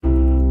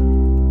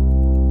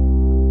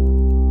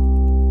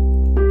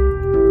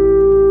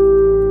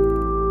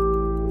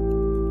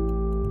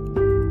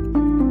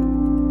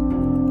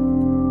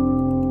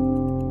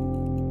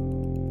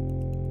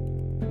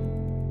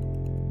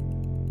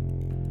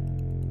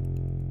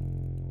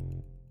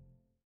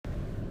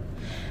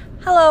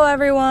Hello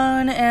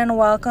everyone, and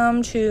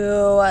welcome to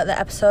the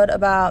episode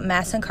about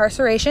mass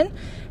incarceration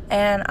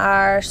and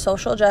our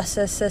social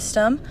justice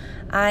system.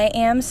 I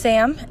am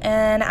Sam,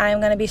 and I'm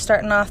going to be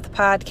starting off the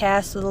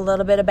podcast with a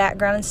little bit of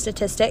background and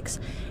statistics,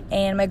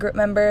 and my group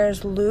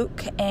members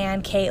Luke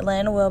and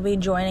Caitlin will be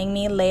joining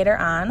me later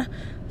on.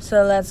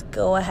 So let's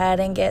go ahead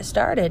and get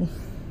started.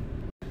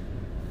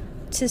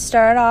 To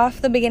start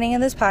off the beginning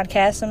of this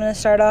podcast, I'm going to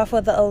start off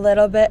with a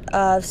little bit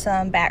of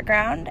some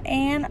background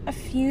and a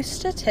few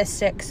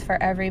statistics for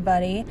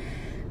everybody.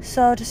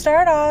 So to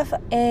start off,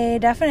 a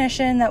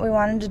definition that we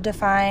wanted to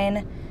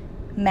define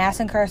mass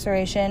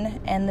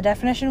incarceration, and the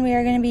definition we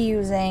are going to be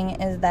using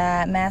is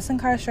that mass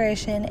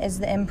incarceration is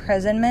the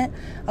imprisonment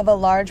of a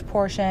large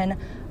portion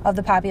of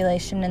the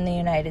population in the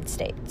United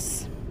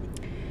States.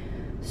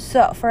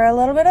 So for a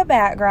little bit of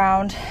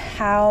background,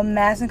 how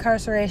mass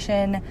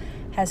incarceration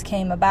has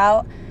came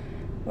about,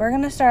 we're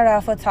going to start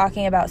off with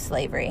talking about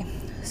slavery.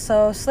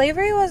 So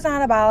slavery was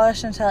not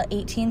abolished until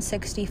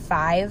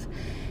 1865,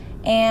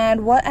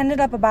 and what ended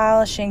up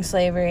abolishing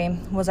slavery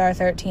was our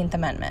 13th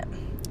Amendment.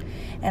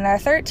 And our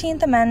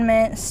 13th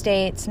Amendment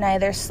states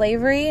neither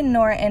slavery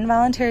nor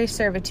involuntary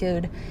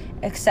servitude,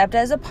 except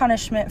as a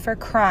punishment for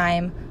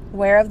crime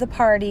whereof the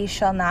party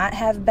shall not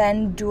have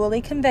been duly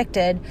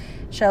convicted,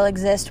 shall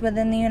exist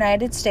within the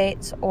United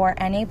States or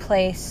any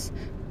place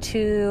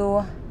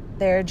to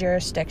their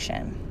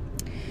jurisdiction.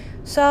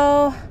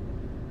 So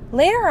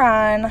later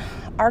on,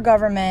 our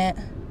government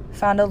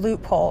found a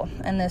loophole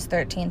in this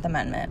 13th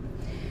Amendment,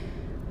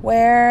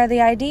 where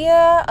the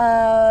idea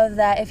of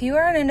that if you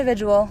are an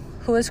individual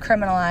who is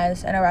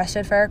criminalized and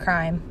arrested for a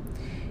crime,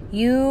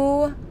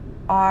 you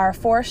are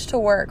forced to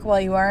work while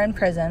you are in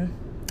prison,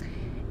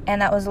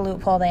 and that was a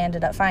loophole they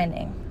ended up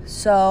finding.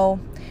 So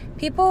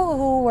people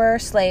who were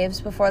slaves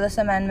before this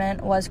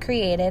amendment was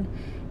created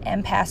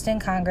and passed in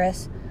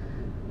Congress,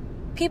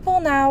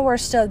 people now were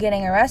still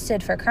getting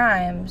arrested for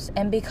crimes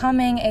and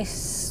becoming a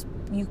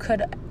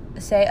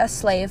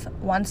slave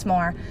once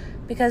more,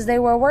 because they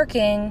were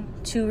working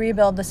to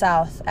rebuild the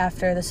South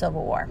after the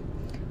Civil War.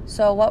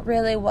 So what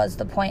really was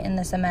the point in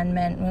this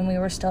amendment when we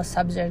were still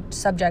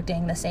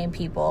subjecting the same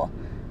people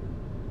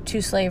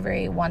to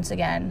slavery once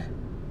again,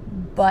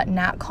 but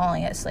not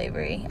calling it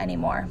slavery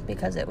anymore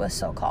because it was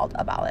so-called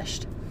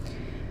abolished?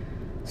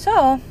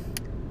 So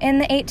in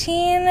the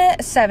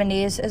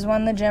 1870s is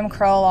when the Jim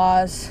Crow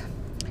laws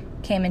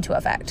came into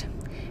effect.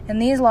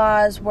 And these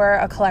laws were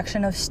a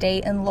collection of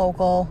state and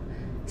local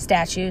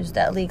statutes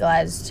that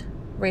legalized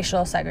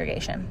racial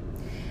segregation.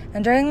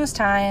 And during this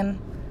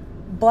time,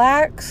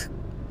 blacks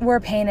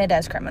were painted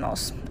as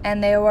criminals,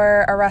 and they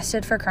were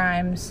arrested for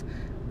crimes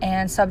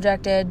and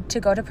subjected to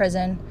go to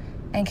prison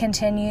and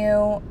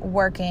continue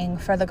working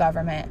for the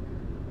government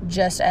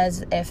just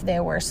as if they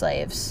were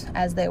slaves,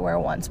 as they were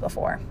once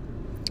before.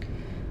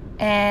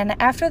 And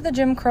after the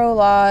Jim Crow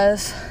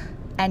laws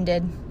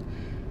ended,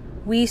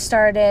 we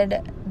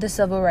started the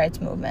civil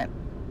rights movement,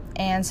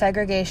 and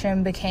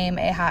segregation became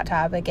a hot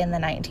topic in the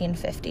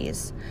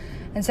 1950s.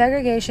 And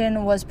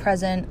segregation was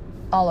present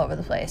all over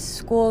the place.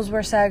 Schools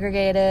were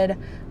segregated,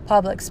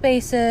 public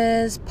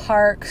spaces,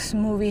 parks,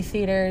 movie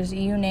theaters,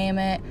 you name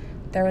it.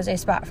 There was a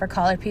spot for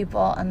colored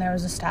people, and there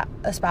was a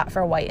spot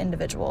for white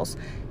individuals.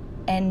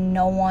 And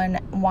no one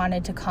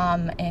wanted to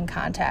come in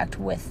contact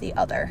with the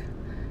other,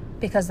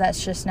 because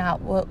that's just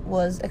not what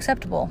was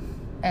acceptable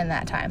in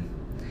that time.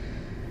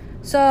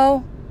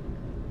 So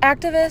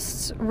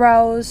activists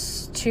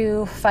rose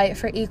to fight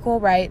for equal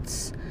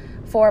rights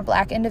for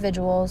black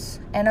individuals,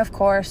 and of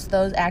course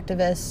those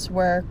activists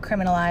were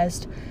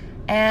criminalized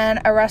and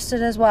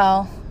arrested as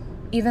well,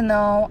 even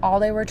though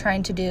all they were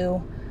trying to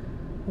do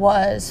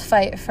was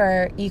fight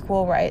for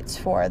equal rights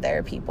for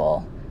their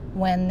people,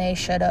 when they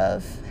should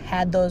have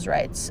had those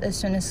rights as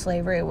soon as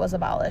slavery was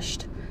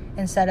abolished,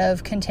 instead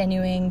of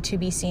continuing to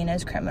be seen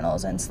as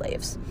criminals and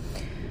slaves.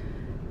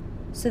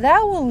 So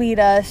that will lead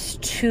us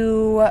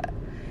to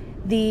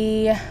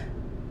the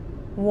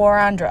war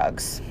on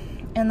drugs.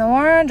 And the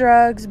war on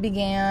drugs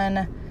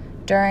began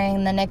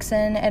during the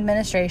Nixon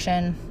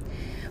administration,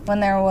 when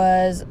there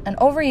was an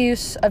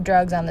overuse of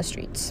drugs on the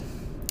streets.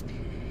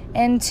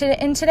 And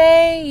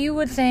today, you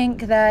would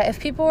think that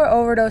if people were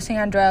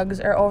overdosing on drugs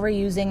or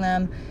overusing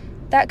them,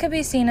 that could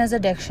be seen as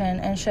addiction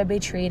and should be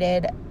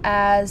treated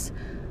as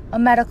a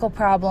medical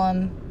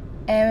problem,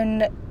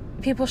 and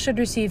people should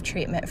receive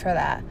treatment for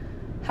that.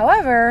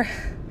 However,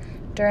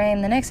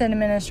 during the Nixon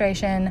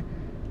administration,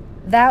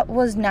 that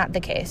was not the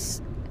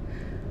case.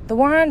 The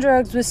war on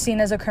drugs was seen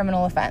as a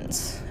criminal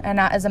offense and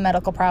not as a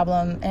medical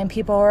problem, and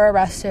people were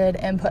arrested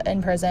and put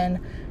in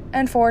prison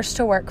and forced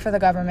to work for the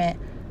government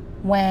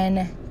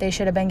when they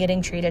should have been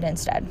getting treated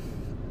instead.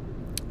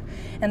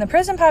 And the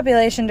prison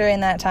population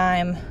during that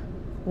time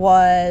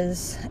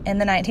was, in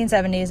the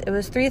 1970s, it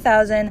was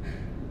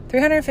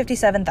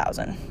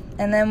 357,000.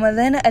 And then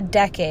within a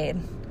decade,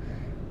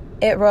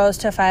 it rose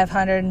to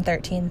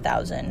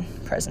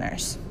 513,000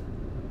 prisoners.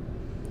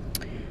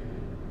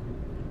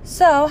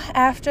 So,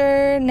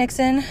 after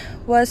Nixon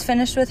was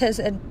finished with his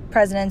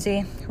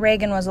presidency,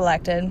 Reagan was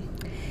elected.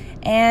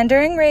 And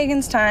during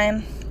Reagan's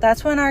time,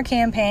 that's when our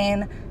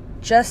campaign,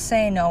 Just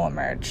Say No,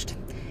 emerged,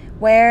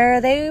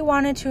 where they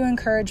wanted to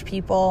encourage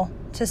people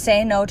to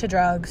say no to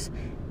drugs,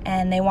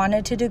 and they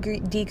wanted to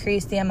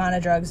decrease the amount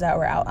of drugs that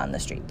were out on the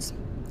streets.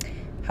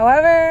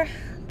 However,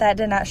 that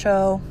did not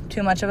show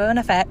too much of an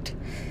effect,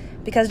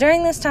 because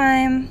during this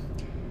time,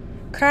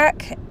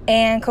 crack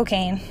and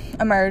cocaine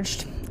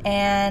emerged,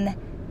 and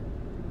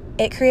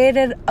it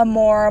created a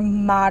more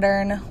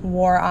modern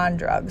war on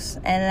drugs,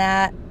 and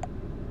that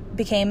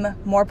became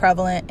more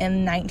prevalent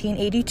in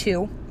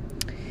 1982.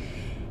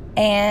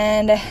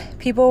 And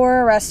people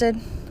were arrested.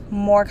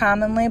 More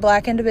commonly,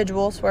 black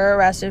individuals were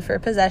arrested for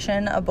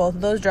possession of both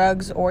of those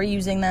drugs or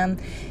using them,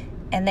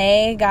 and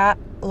they got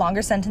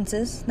longer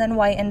sentences than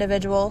white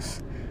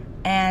individuals.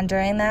 And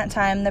during that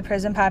time, the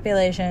prison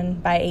population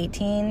by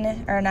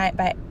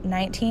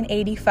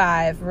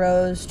 1985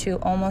 rose to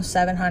almost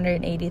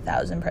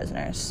 780,000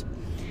 prisoners.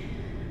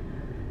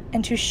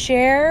 And to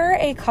share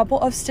a couple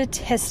of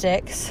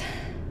statistics,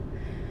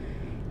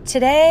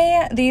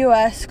 today the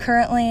U.S.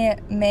 currently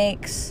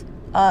makes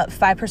up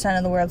 5%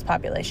 of the world's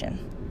population.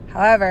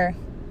 However,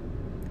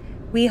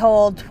 we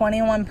hold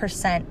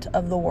 21%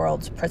 of the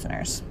world's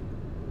prisoners.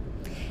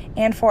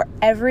 And for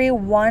every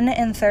 1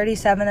 in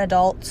 37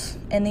 adults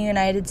in the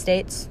United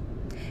States,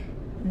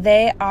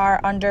 they are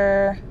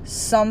under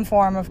some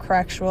form of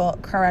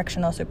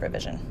correctional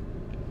supervision,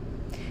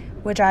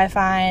 which I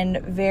find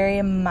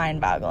very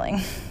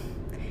mind-boggling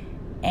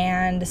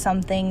and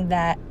something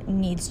that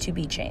needs to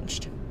be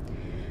changed.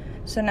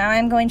 So now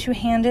I'm going to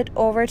hand it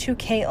over to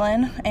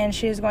Caitlin, and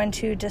she is going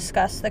to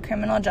discuss the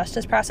criminal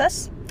justice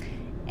process.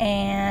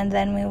 And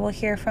then we will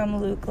hear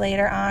from Luke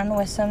later on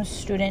with some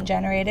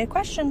student-generated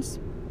questions.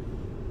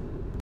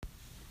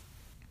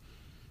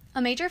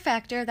 A major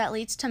factor that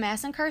leads to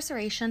mass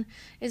incarceration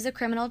is the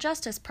criminal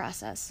justice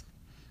process.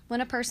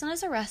 When a person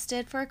is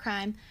arrested for a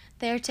crime,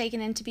 they are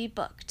taken in to be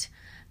booked.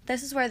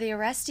 This is where the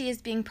arrestee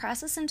is being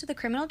processed into the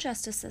criminal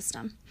justice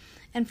system,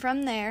 and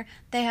from there,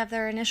 they have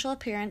their initial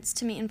appearance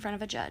to meet in front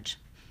of a judge.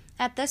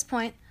 At this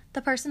point,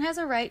 the person has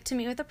a right to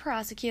meet with a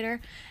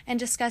prosecutor and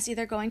discuss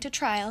either going to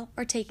trial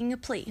or taking a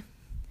plea.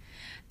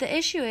 The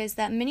issue is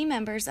that many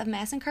members of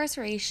mass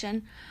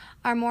incarceration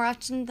are more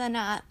often than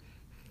not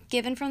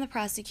given from the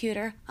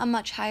prosecutor a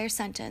much higher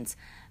sentence.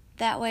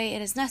 That way,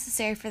 it is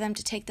necessary for them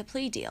to take the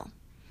plea deal.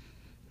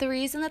 The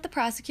reason that the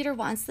prosecutor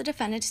wants the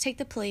defendant to take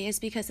the plea is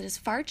because it is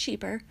far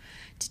cheaper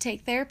to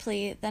take their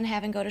plea than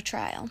having go to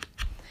trial.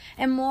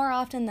 And more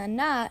often than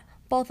not,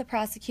 both the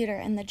prosecutor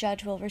and the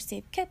judge will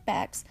receive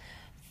kickbacks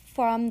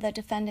from the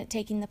defendant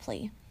taking the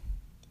plea.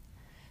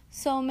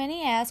 So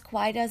many ask,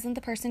 why doesn't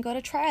the person go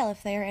to trial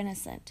if they are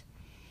innocent?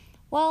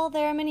 Well,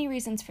 there are many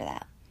reasons for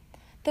that.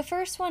 The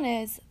first one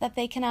is that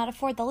they cannot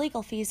afford the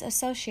legal fees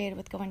associated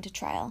with going to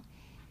trial.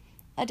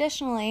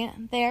 Additionally,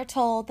 they are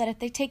told that if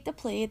they take the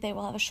plea, they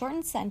will have a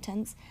shortened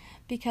sentence,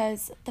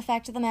 because the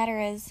fact of the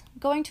matter is,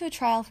 going to a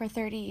trial for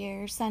 30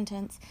 years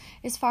sentence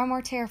is far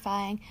more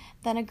terrifying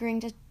than agreeing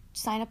to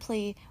sign a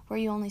plea where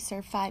you only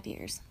serve 5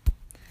 years.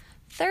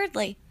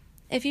 Thirdly,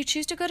 if you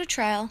choose to go to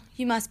trial,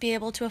 you must be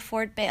able to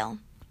afford bail,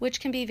 which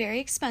can be very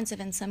expensive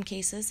in some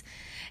cases,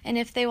 and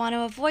if they want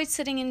to avoid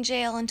sitting in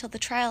jail until the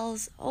trial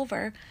is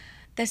over,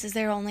 this is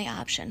their only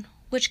option,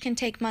 which can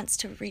take months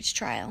to reach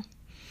trial.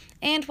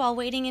 And while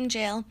waiting in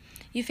jail,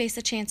 you face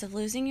the chance of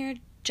losing your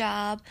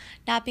job,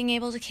 not being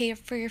able to care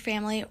for your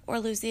family, or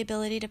lose the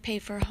ability to pay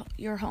for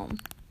your home.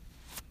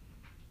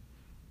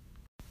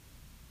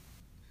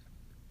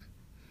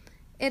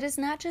 It is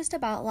not just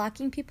about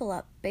locking people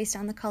up based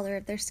on the color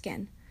of their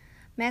skin.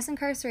 Mass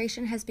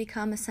incarceration has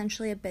become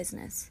essentially a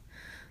business.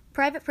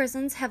 Private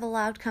prisons have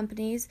allowed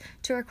companies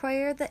to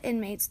require the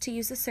inmates to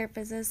use the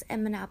services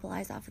and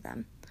monopolize off of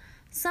them.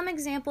 Some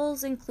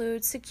examples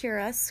include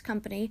Securus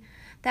Company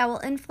that will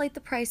inflate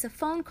the price of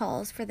phone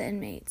calls for the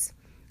inmates.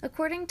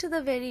 According to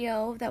the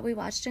video that we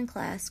watched in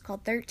class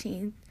called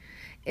 13th,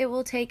 it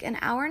will take an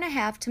hour and a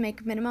half to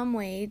make minimum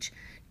wage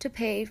to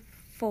pay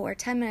for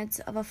 10 minutes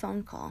of a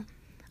phone call.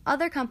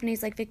 Other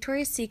companies like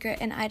Victoria's Secret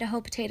and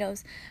Idaho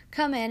Potatoes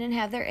come in and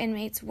have their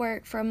inmates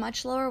work for a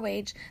much lower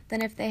wage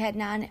than if they had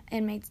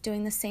non-inmates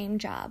doing the same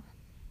job.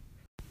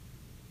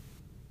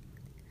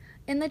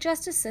 In the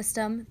justice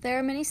system, there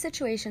are many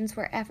situations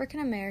where African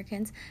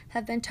Americans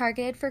have been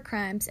targeted for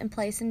crimes and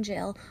placed in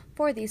jail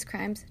for these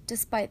crimes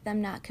despite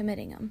them not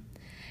committing them.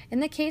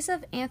 In the case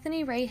of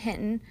Anthony Ray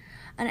Hinton,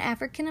 an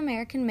African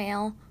American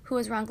male who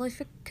was wrongfully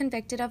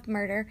convicted of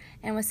murder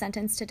and was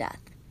sentenced to death.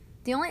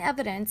 The only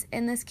evidence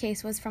in this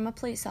case was from a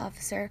police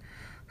officer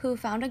who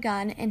found a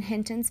gun in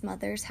Hinton's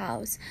mother's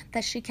house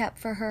that she kept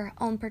for her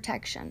own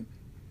protection.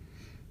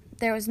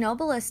 There was no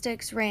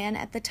ballistics ran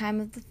at the time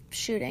of the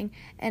shooting,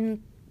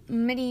 and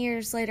many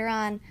years later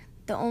on,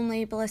 the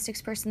only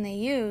ballistics person they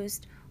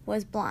used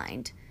was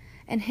blind,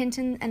 and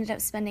Hinton ended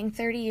up spending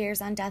 30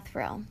 years on death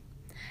row.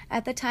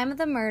 At the time of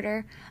the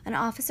murder, an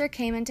officer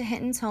came into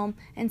Hinton's home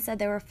and said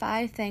there were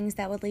 5 things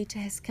that would lead to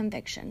his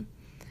conviction.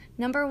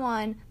 Number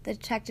 1, the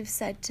detective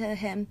said to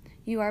him,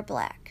 "You are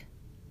black."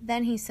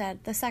 Then he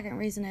said, the second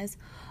reason is,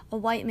 a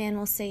white man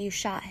will say you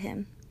shot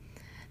him.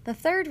 The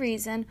third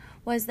reason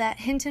was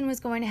that Hinton was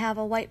going to have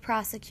a white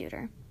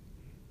prosecutor.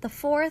 The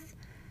fourth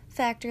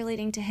factor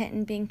leading to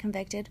Hinton being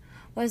convicted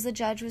was the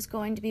judge was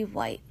going to be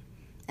white.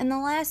 And the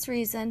last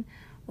reason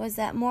was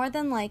that more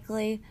than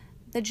likely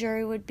the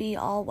jury would be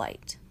all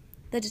white.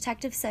 The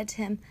detective said to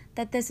him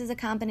that this is a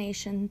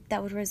combination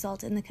that would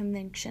result in the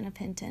conviction of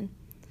Hinton.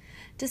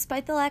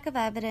 Despite the lack of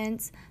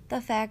evidence,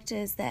 the fact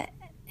is that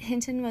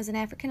Hinton was an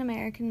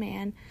African-American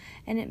man,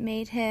 and it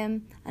made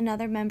him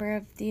another member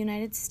of the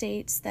United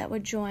States that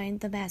would join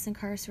the mass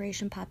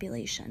incarceration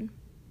population.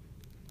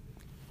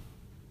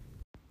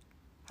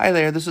 Hi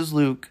there, this is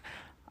Luke.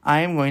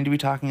 I am going to be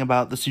talking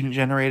about the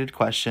student-generated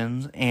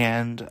questions,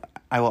 and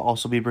I will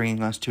also be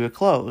bringing us to a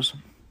close.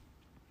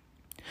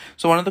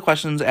 So one of the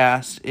questions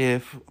asked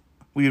if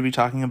we would be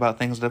talking about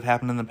things that have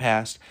happened in the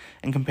past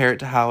and compare it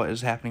to how it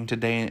is happening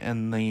today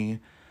in the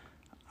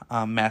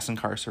mass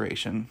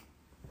incarceration.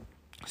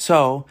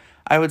 So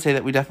I would say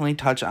that we definitely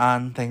touch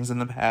on things in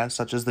the past,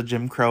 such as the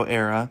Jim Crow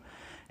era,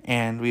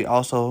 and we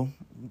also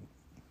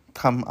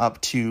come up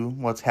to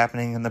what's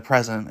happening in the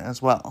present as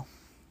well.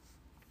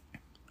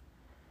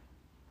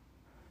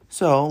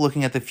 So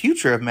looking at the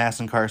future of mass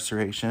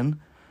incarceration,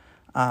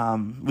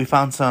 we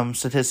found some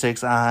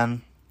statistics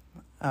on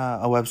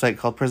a website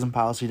called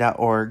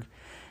prisonpolicy.org,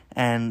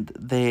 and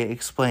they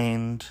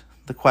explained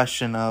the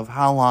question of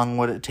how long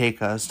would it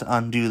take us to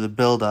undo the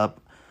buildup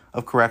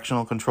of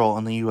correctional control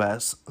in the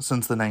U.S.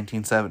 since the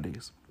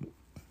 1970s,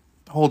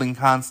 holding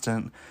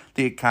constant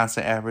the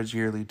constant average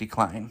yearly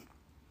decline.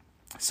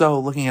 So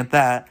looking at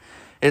that,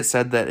 it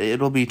said that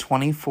it'll be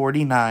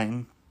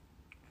 2049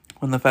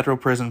 when the federal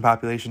prison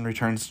population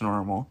returns to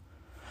normal.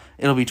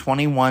 It'll be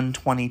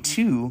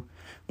 2122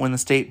 when the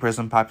state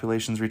prison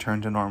populations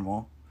return to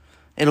normal.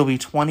 It'll be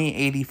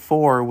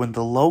 2084 when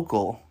the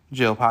local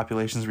jail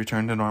populations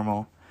return to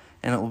normal.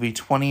 And it will be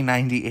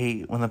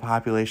 2098 when the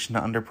population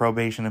under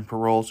probation and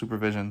parole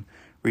supervision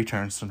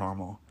returns to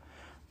normal.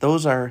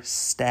 Those are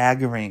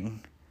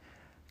staggering.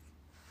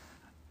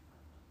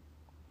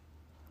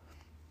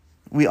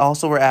 We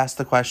also were asked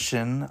the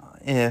question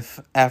if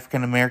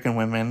African American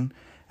women,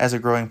 as a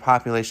growing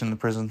population in the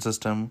prison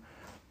system,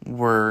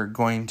 were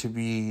going to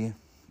be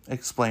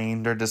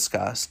explained or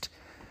discussed.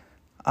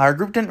 Our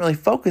group didn't really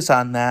focus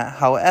on that.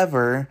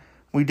 However,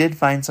 we did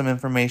find some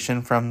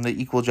information from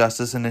the Equal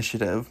Justice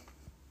Initiative.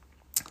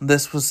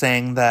 This was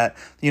saying that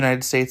the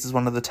United States is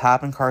one of the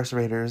top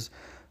incarcerators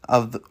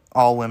of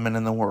all women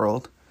in the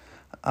world.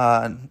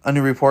 A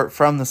new report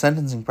from the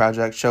Sentencing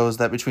Project shows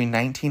that between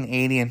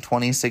 1980 and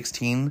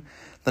 2016,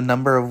 the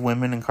number of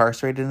women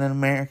incarcerated in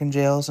American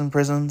jails and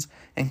prisons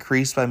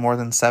increased by more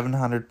than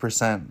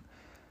 700%.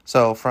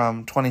 So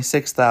from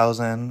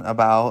 26,000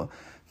 about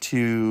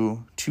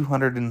to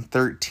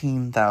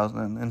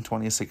 213,000 in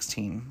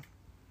 2016.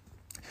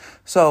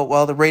 So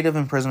while the rate of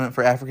imprisonment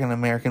for African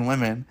American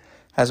women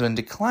has been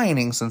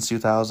declining since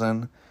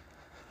 2000,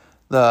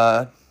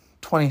 the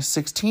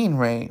 2016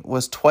 rate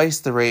was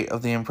twice the rate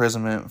of the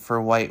imprisonment for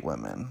white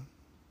women.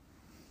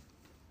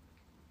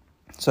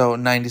 So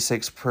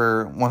 96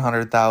 per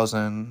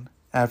 100,000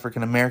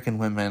 African American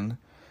women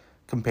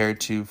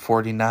compared to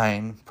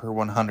 49 per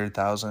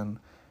 100,000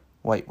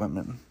 white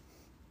women.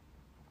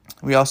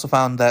 We also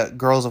found that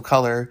girls of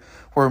color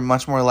were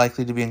much more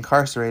likely to be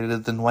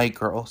incarcerated than white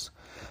girls.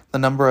 The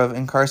number of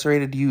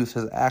incarcerated youth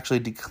has actually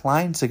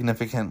declined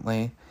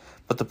significantly,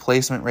 but the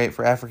placement rate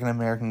for African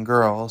American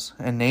girls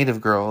and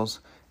Native girls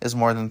is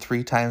more than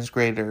 3 times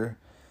greater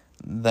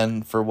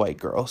than for white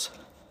girls.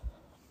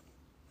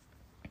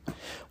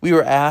 We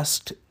were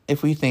asked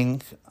if we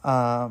think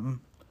that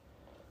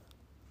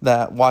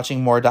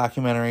watching more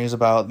documentaries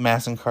about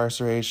mass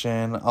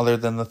incarceration, other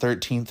than the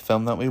 13th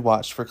film that we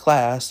watched for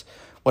class,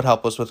 would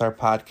help us with our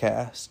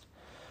podcast.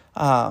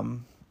 I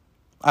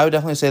would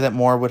definitely say that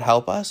more would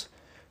help us.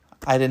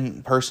 I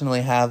didn't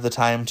personally have the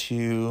time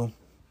to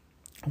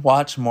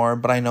watch more,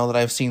 but I know that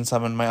I've seen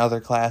some in my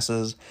other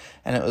classes,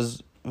 and it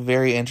was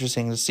very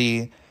interesting to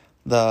see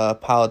the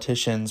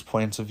politicians'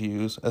 points of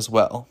views as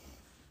well.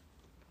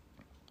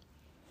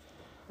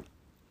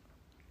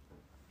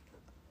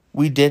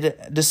 We did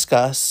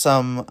discuss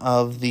some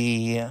of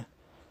the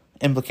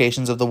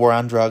implications of the war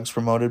on drugs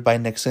promoted by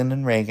Nixon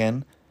and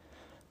Reagan.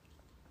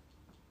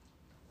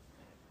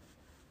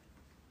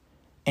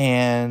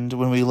 And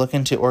when we look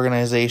into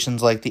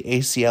organizations like the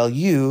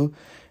ACLU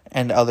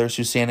and others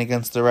who stand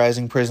against the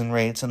rising prison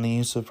rates and the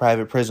use of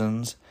private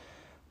prisons,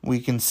 we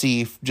can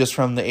see just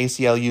from the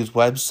ACLU's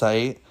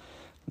website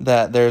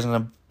that there's an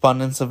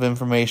abundance of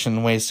information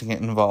and ways to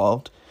get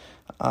involved.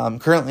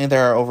 Currently,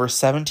 there are over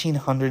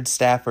 1,700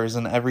 staffers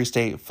in every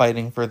state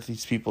fighting for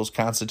these people's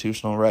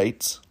constitutional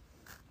rights.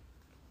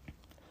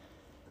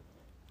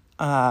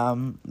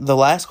 The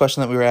last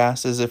question that we were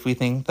asked is if we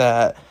think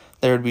that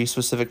there would be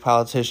specific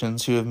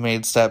politicians who have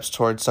made steps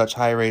towards such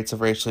high rates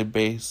of racially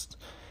based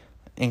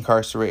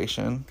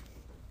incarceration.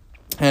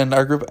 And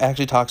our group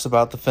actually talks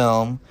about the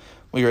film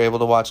we were able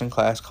to watch in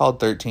class called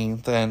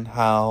 13th and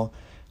how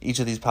each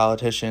of these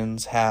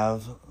politicians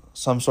have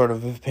some sort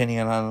of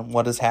opinion on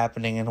what is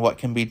happening and what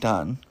can be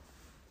done.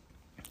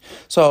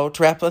 So,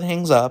 to wrap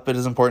things up, it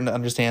is important to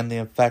understand the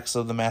effects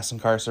of the mass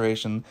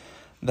incarceration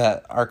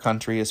that our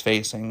country is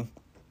facing.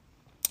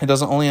 It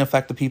doesn't only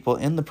affect the people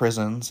in the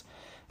prisons,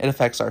 it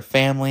affects our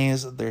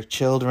families, their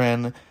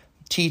children,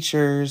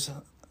 teachers,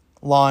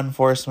 law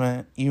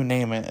enforcement, you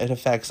name it. It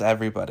affects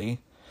everybody.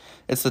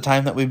 It's the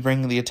time that we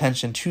bring the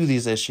attention to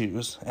these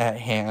issues at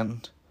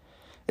hand.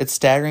 It's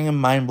staggering and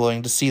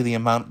mind-blowing to see the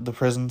amount the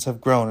prisons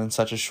have grown in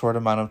such a short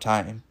amount of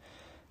time.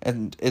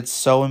 And it's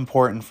so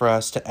important for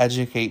us to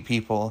educate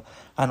people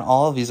on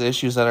all of these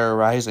issues that are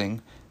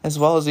arising, as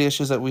well as the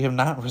issues that we have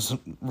not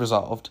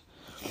resolved.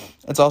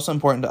 It's also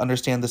important to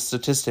understand the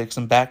statistics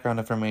and background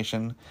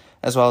information,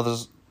 as well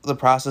as the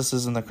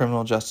processes in the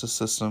criminal justice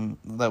system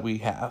that we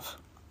have.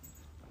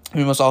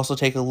 We must also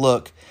take a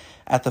look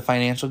at the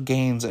financial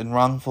gains and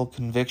wrongful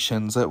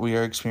convictions that we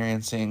are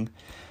experiencing.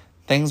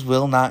 Things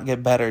will not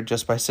get better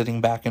just by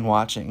sitting back and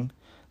watching.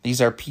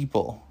 These are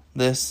people.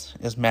 This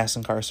is mass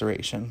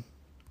incarceration.